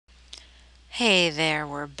Hey there,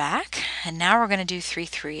 we're back, and now we're going to do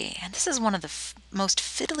 3-3. And this is one of the most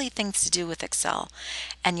fiddly things to do with Excel,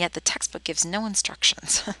 and yet the textbook gives no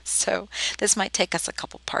instructions. So this might take us a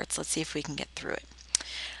couple parts. Let's see if we can get through it.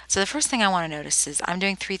 So the first thing I want to notice is I'm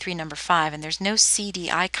doing 3-3 number 5, and there's no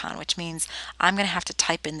CD icon, which means I'm going to have to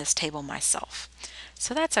type in this table myself.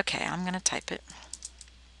 So that's okay. I'm going to type it.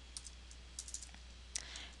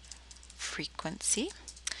 Frequency.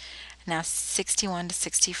 Now 61 to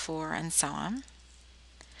 64 and so on. All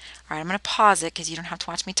right, I'm going to pause it because you don't have to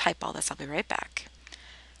watch me type all this. I'll be right back.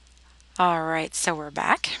 All right, so we're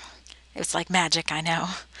back. It's like magic, I know.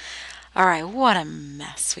 All right, what a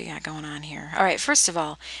mess we got going on here. All right, first of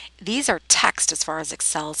all, these are text as far as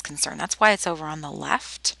Excel is concerned. That's why it's over on the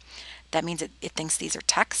left. That means it thinks these are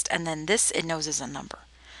text, and then this it knows is a number.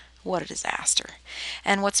 What a disaster.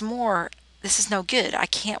 And what's more, this is no good. I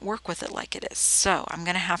can't work with it like it is. So I'm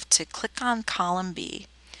going to have to click on column B,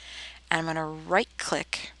 and I'm going to right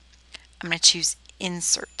click. I'm going to choose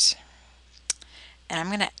Insert. And I'm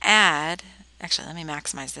going to add, actually let me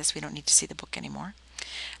maximize this, we don't need to see the book anymore.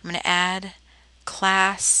 I'm going to add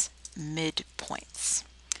class midpoints.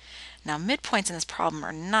 Now midpoints in this problem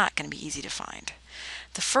are not going to be easy to find.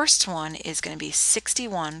 The first one is going to be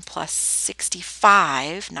 61 plus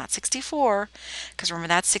 65, not 64, because remember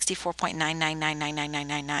that's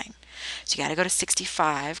 64.9999999. So you got to go to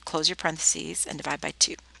 65, close your parentheses, and divide by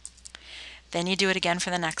 2. Then you do it again for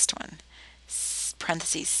the next one.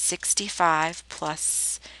 Parentheses 65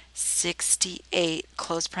 plus 68,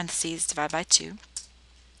 close parentheses, divide by 2.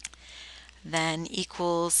 Then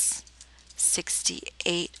equals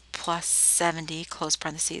 68 plus 70, close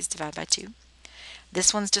parentheses, divide by 2.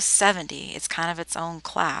 This one's just 70. It's kind of its own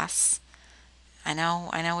class. I know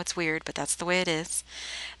it's weird, but that's the way it is.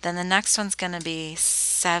 Then the next one's going to be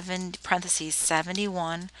parentheses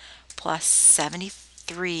 71 plus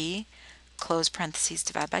 73, close parentheses,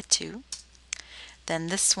 divide by 2. Then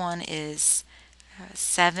this one is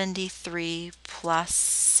 73 plus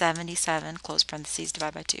 77, close parentheses,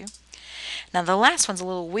 divide by 2. Now the last one's a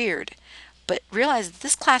little weird, but realize that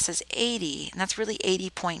this class is 80, and that's really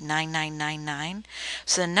 80.9999.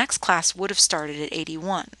 So the next class would have started at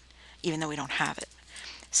 81, even though we don't have it.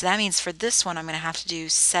 So that means for this one, I'm going to have to do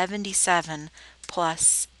 77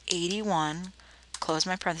 plus 81, close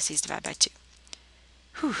my parentheses, divide by 2.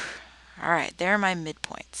 Whew. All right, there are my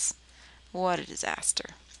midpoints. What a disaster.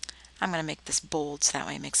 I'm going to make this bold so that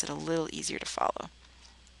way it makes it a little easier to follow.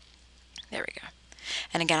 There we go.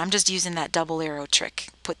 And again, I'm just using that double arrow trick.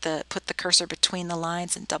 Put the cursor between the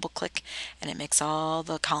lines and double click, and it makes all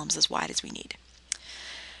the columns as wide as we need.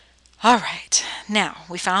 All right, now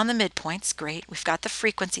we found the midpoints. Great. We've got the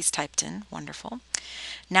frequencies typed in. Wonderful.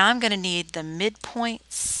 Now I'm going to need the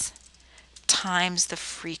midpoints times the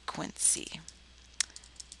frequency.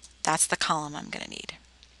 That's the column I'm going to need.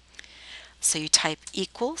 So you type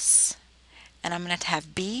equals, and I'm going to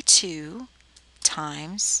have B2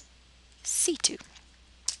 times C2.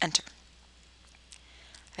 Enter.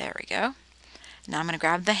 There we go. Now I'm going to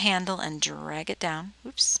grab the handle and drag it down.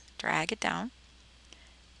 Oops, drag it down.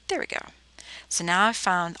 There we go. So now I've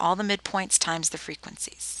found all the midpoints times the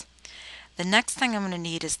frequencies. The next thing I'm going to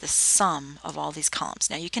need is the sum of all these columns.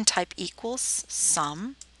 Now you can type equals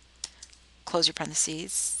sum, close your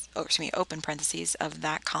parentheses, open parentheses of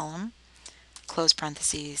that column, close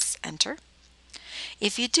parentheses, enter.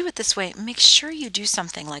 If you do it this way, make sure you do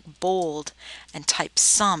something like bold and type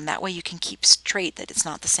sum. That way you can keep straight that it's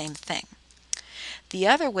not the same thing. The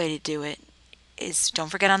other way to do it is, don't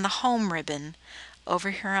forget on the home ribbon, over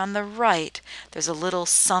here on the right, there's a little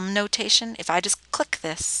sum notation. If I just click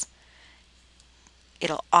this,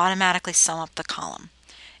 it'll automatically sum up the column.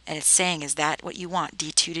 And it's saying, is that what you want,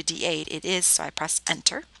 D2 to D8? It is, so I press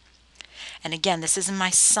enter. And again, this is in my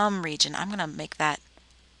sum region. I'm going to make that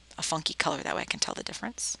a funky color, that way I can tell the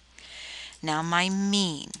difference. Now my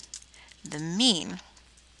mean. The mean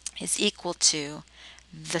is equal to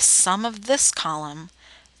the sum of this column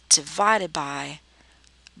divided by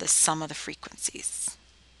the sum of the frequencies.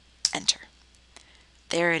 Enter.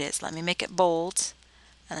 There it is. Let me make it bold,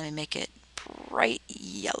 and let me make it bright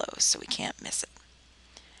yellow so we can't miss it.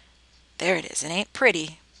 There it is. It ain't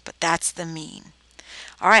pretty, but that's the mean.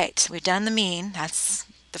 All right, we've done the mean. That's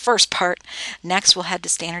the first part. Next, we'll head to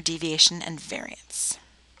standard deviation and variance.